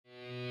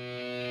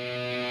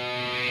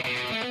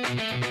My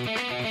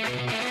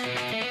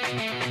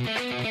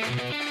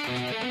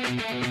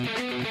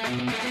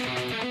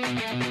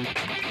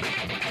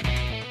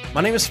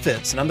name is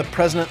Fitz, and I'm the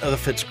president of the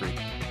Fitz Group.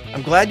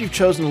 I'm glad you've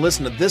chosen to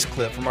listen to this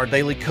clip from our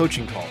daily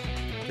coaching call.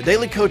 The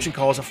daily coaching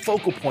call is a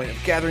focal point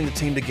of gathering the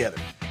team together.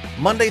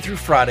 Monday through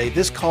Friday,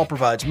 this call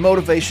provides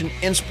motivation,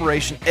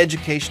 inspiration,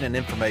 education, and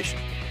information.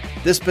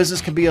 This business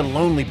can be a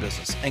lonely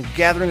business, and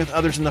gathering with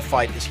others in the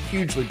fight is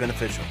hugely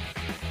beneficial.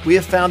 We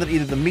have found that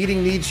either the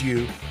meeting needs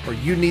you or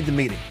you need the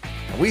meeting,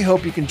 and we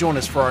hope you can join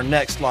us for our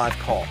next live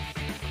call.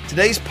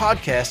 Today's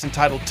podcast,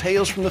 entitled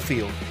Tales from the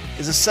Field,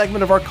 is a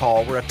segment of our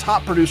call where a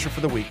top producer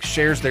for the week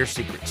shares their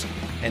secrets.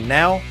 And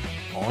now,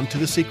 on to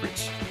the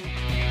secrets.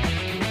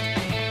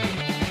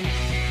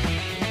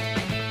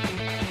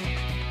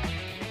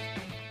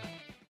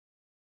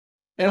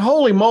 And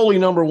holy moly,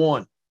 number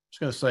one. Just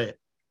going to say it.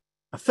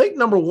 I think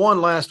number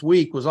one last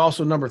week was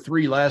also number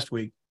three last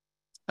week.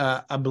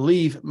 I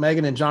believe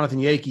Megan and Jonathan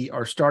Yakey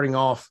are starting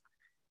off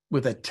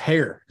with a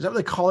tear. Is that what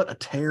they call it? A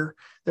tear?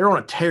 They're on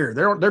a tear.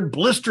 They're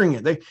blistering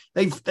it.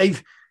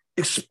 They've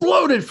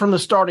exploded from the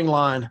starting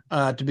line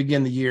to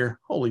begin the year.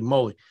 Holy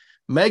moly.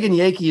 Megan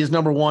Yakey is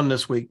number one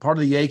this week, part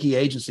of the Yakey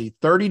agency.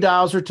 30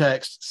 dials or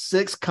texts,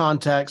 6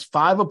 contacts,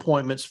 5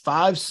 appointments,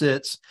 5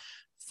 sits,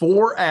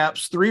 4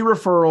 apps, 3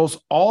 referrals.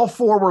 All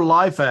 4 were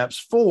life apps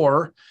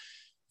for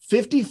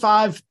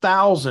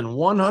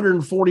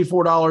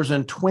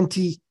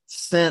 $55,144.20.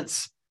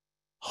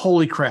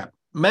 Holy crap.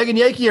 Megan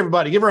Yakey,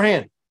 everybody, give her a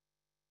hand.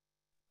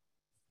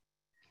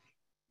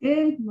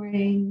 Good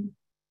morning.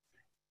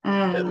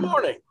 Good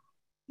morning.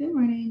 Good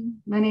morning.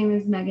 My name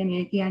is Megan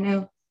Yakey. I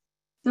know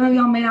some of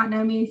y'all may not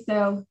know me,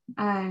 so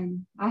I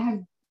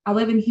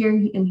live here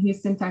in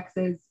Houston,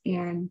 Texas,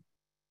 and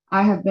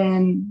I have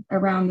been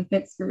around the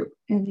Fitz Group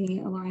and the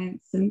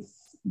Alliance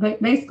since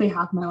basically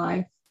half my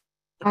life.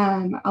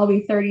 I'll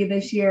be 30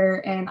 this year,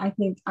 and I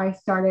think I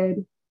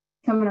started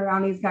coming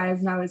around these guys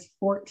when I was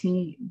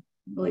 14,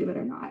 believe it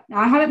or not. Now,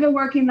 I haven't been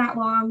working that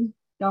long.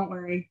 Don't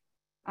worry.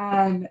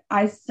 I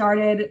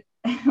started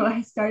here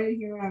when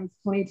I was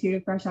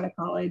 22, fresh out of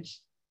college.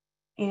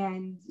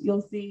 And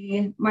you'll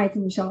see Mike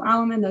and Michelle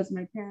Alleman. Those are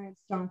my parents.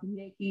 Jonathan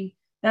Yakey,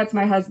 that's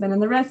my husband.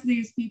 And the rest of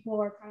these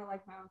people are kind of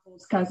like my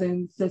uncles,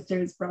 cousins,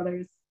 sisters,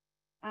 brothers.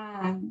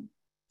 And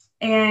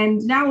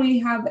now we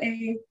have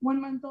a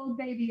 1-month-old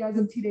baby as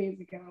of 2 days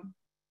ago.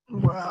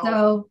 Wow.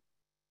 So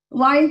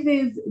life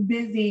is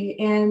busy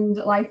and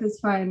life is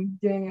fun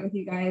doing it with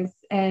you guys.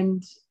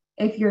 And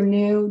if you're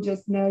new,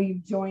 just know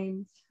you've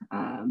joined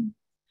a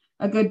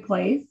good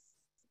place.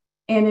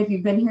 And if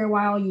you've been here a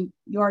while, you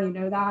already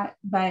know that.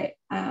 But,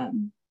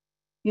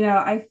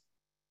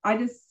 I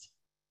just,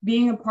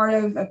 being a part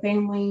of a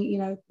family,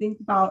 think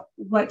about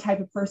what type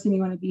of person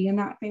you want to be in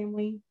that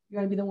family. You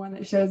want to be the one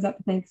that shows up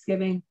at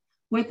Thanksgiving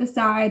with the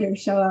side, or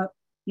show up,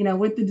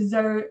 with the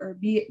dessert, or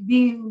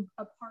being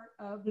a part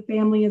of the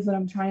family is what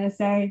I'm trying to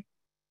say.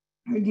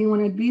 Or do you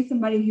want to be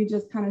somebody who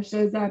just kind of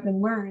shows up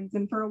and learns?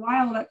 And for a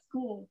while, that's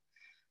cool.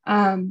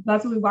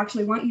 That's what we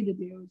actually want you to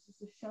do, is just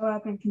to show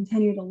up and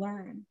continue to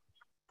learn,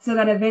 so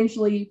that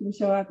eventually you can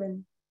show up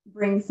and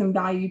bring some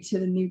value to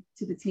the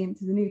team,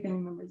 to the new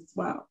family members as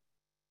well.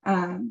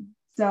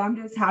 So I'm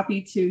just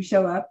happy to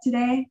show up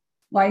today.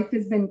 Life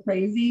has been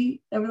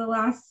crazy over the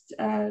last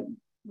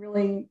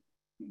really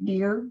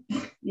year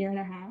and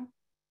a half.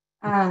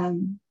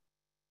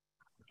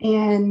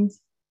 And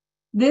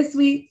this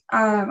week,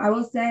 I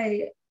will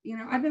say,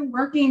 I've been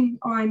working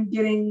on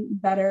getting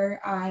better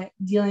at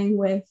dealing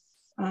with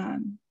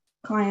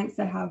clients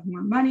that have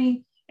more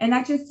money. And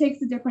that just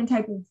takes a different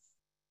type of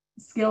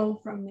skill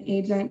from the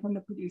agent, from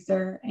the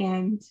producer.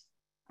 And,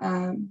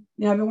 I've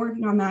been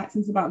working on that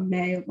since about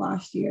May of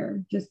last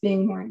year, just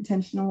being more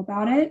intentional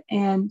about it.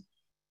 And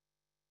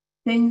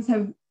things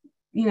have,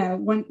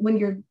 when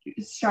you're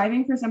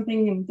striving for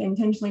something and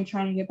intentionally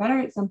trying to get better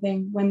at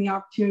something, when the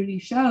opportunity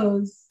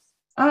shows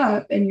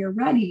up and you're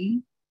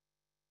ready,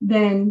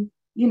 then,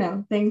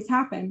 things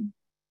happen.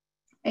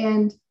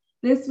 And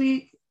this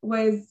week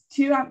was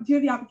two of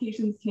the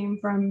applications came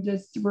from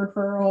just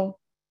referral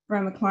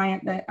from a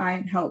client that I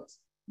had helped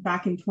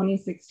back in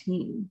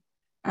 2016.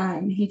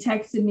 He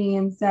texted me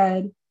and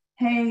said,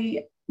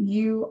 "Hey,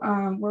 you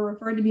were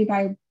referred to me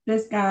by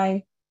this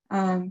guy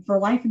for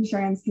life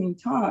insurance. Can you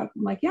talk?"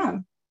 I'm like, "Yeah."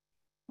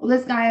 Well,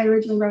 this guy I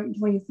originally wrote in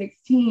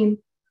 2016.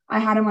 I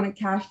had him on a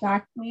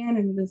cashback plan,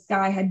 and this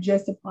guy had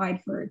just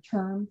applied for a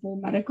term full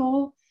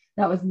medical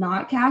that was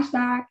not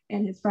cashback.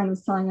 And his friend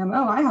was telling him,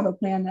 "Oh, I have a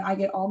plan that I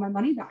get all my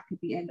money back at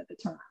the end of the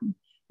term."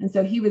 And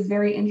so he was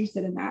very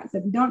interested in that. So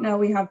if you don't know,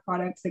 we have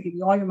products that give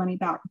you all your money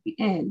back at the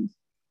end.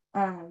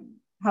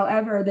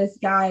 However, this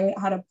guy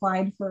had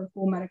applied for a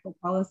full medical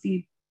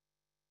policy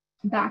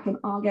back in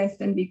August.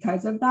 And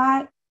because of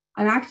that,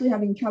 I'm actually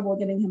having trouble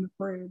getting him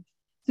approved.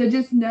 So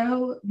just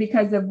know,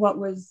 because of what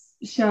was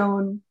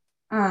shown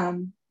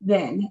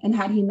then, and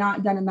had he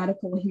not done a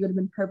medical, he would have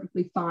been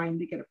perfectly fine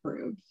to get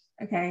approved.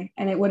 Okay.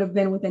 And it would have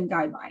been within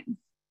guidelines.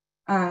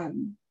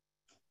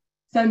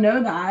 So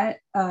know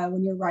that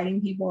when you're writing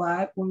people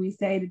up, when we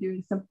say to do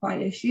a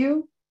simplified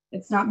issue,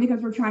 It's not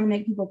because we're trying to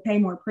make people pay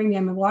more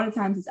premium. A lot of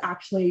times it's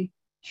actually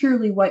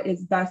truly what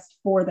is best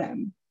for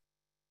them.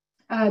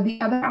 The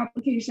other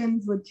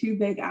applications were 2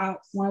 big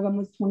apps. One of them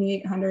was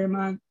 $2,800 a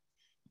month,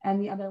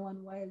 and the other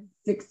one was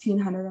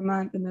 $1,600 a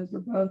month. And those were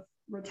both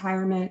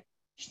retirement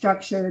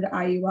structured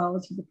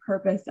IULs for the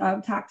purpose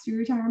of tax-free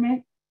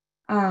retirement.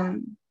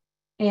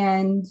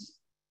 And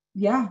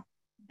yeah,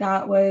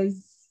 that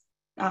was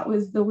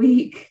the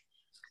week.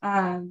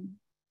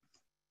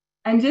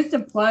 And just a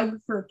plug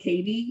for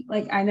Katie,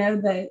 like I know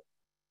that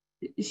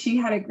she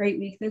had a great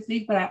week this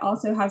week, but I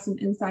also have some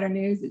insider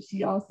news that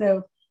she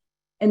also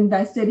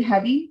invested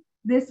heavy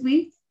this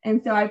week.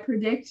 And so I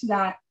predict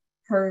that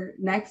her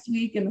next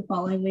week and the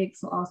following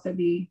weeks will also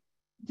be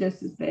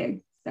just as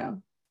big.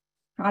 So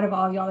proud of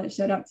all of y'all that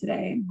showed up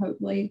today, and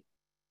hopefully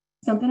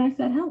something I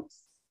said helps.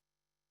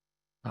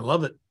 I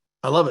love it.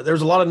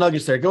 There's a lot of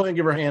nuggets there. Go ahead and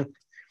give her a hand.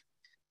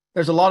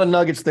 There's a lot of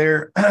nuggets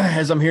there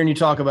as I'm hearing you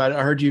talk about it.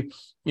 I heard you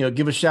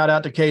give a shout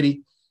out to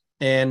Katie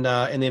and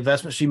the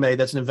investment she made.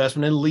 That's an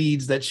investment in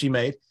leads that she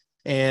made.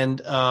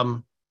 And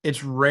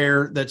it's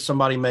rare that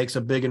somebody makes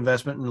a big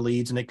investment in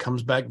leads and it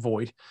comes back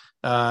void.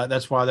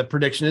 That's why the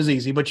prediction is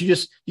easy, but you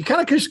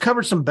kind of just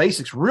covered some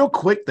basics real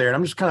quick there. And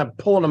I'm just kind of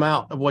pulling them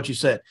out of what you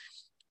said.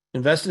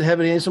 Invested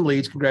heavily in some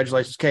leads.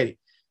 Congratulations, Katie.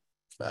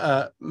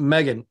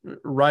 Megan,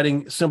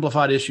 writing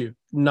simplified issue,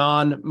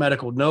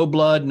 non-medical, no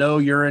blood, no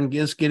urine,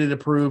 just get it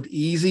approved,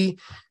 easy.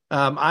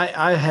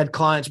 I had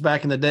clients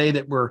back in the day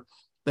that were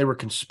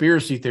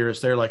conspiracy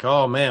theorists. They're like,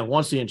 oh man,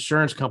 once the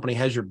insurance company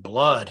has your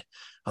blood,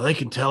 they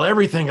can tell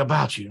everything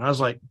about you. And I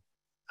was like,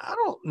 I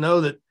don't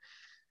know that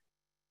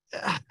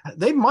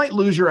they might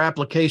lose your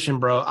application,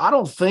 bro. I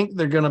don't think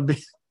they're going to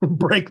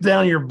break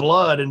down your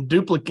blood and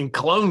duplicate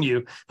clone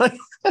you. I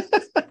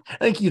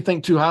think you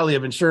think too highly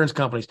of insurance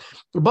companies.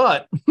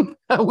 But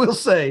I will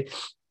say,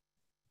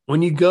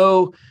 when you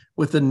go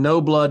with the no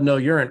blood, no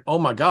urine, oh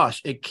my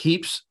gosh, it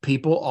keeps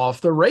people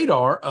off the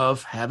radar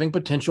of having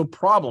potential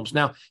problems.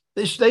 Now,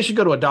 they should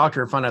go to a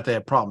doctor and find out they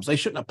have problems. They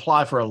shouldn't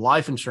apply for a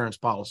life insurance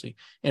policy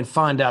and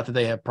find out that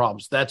they have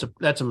problems. That's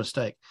a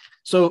mistake.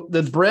 So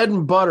the bread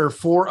and butter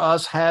for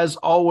us has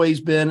always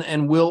been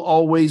and will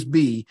always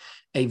be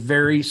a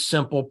very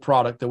simple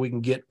product that we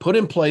can get put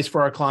in place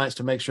for our clients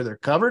to make sure they're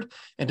covered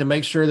and to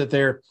make sure that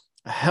their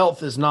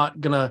health is not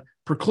going to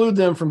preclude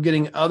them from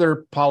getting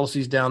other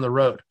policies down the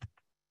road.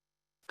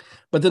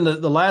 But then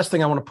the last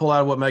thing I want to pull out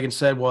of what Megan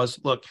said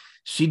was, look,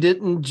 she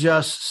didn't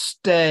just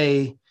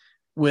stay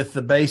with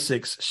the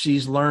basics.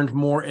 She's learned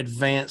more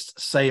advanced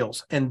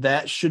sales. And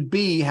that should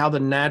be how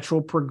the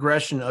natural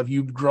progression of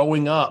you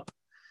growing up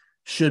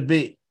should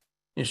be.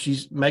 And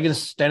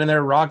Megan's standing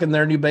there rocking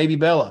their new baby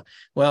Bella.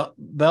 Well,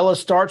 Bella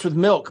starts with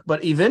milk,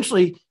 but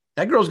eventually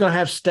that girl's going to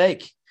have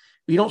steak.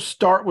 You don't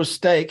start with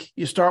steak,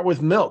 you start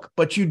with milk,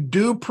 but you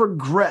do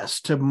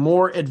progress to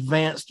more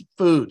advanced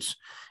foods.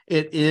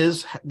 It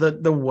is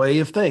the way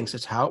of things.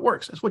 It's how it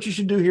works. That's what you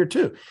should do here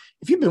too.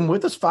 If you've been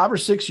with us 5 or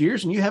 6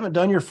 years and you haven't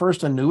done your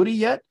first annuity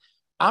yet,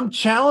 I'm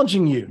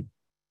challenging you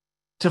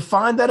to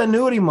find that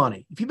annuity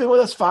money. If you've been with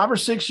us 5 or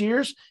 6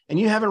 years and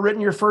you haven't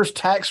written your first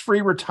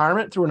tax-free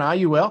retirement through an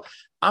IUL,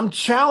 I'm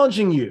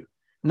challenging you.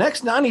 In the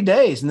next 90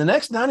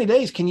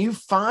 days, can you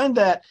find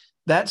that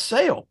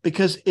sale?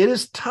 Because it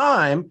is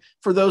time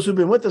for those who've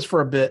been with us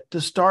for a bit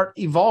to start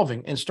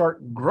evolving and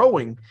start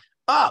growing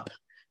up.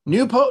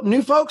 New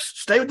folks,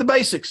 stay with the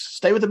basics,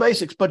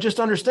 but just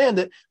understand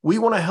that we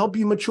want to help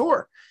you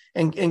mature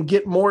and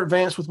get more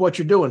advanced with what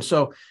you're doing.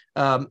 So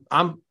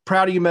I'm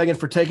proud of you, Megan,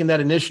 for taking that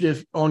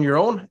initiative on your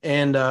own,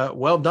 and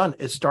well done.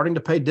 It's starting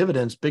to pay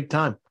dividends big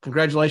time.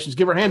 Congratulations.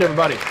 Give her a hand,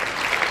 everybody.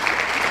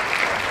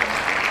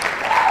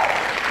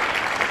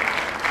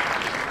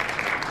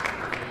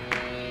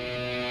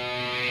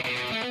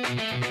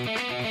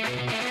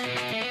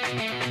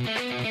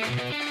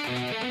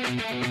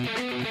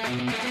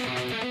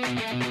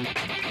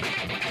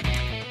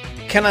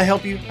 Can I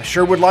help you? I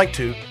sure would like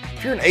to.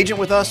 If you're an agent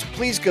with us,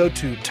 please go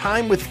to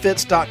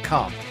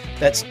timewithfitz.com.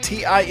 That's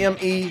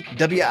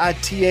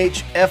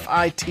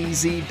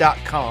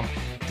TIMEWITHFITZ.com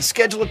to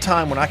schedule a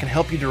time when I can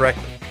help you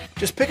directly.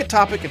 Just pick a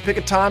topic and pick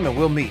a time and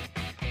we'll meet.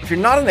 If you're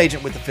not an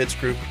agent with the Fitz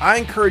Group, I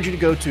encourage you to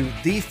go to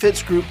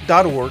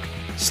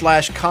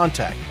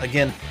thefitzgroup.org/contact.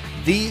 Again,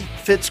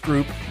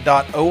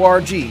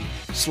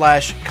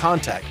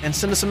 thefitzgroup.org/contact and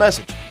send us a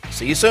message.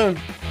 See you soon.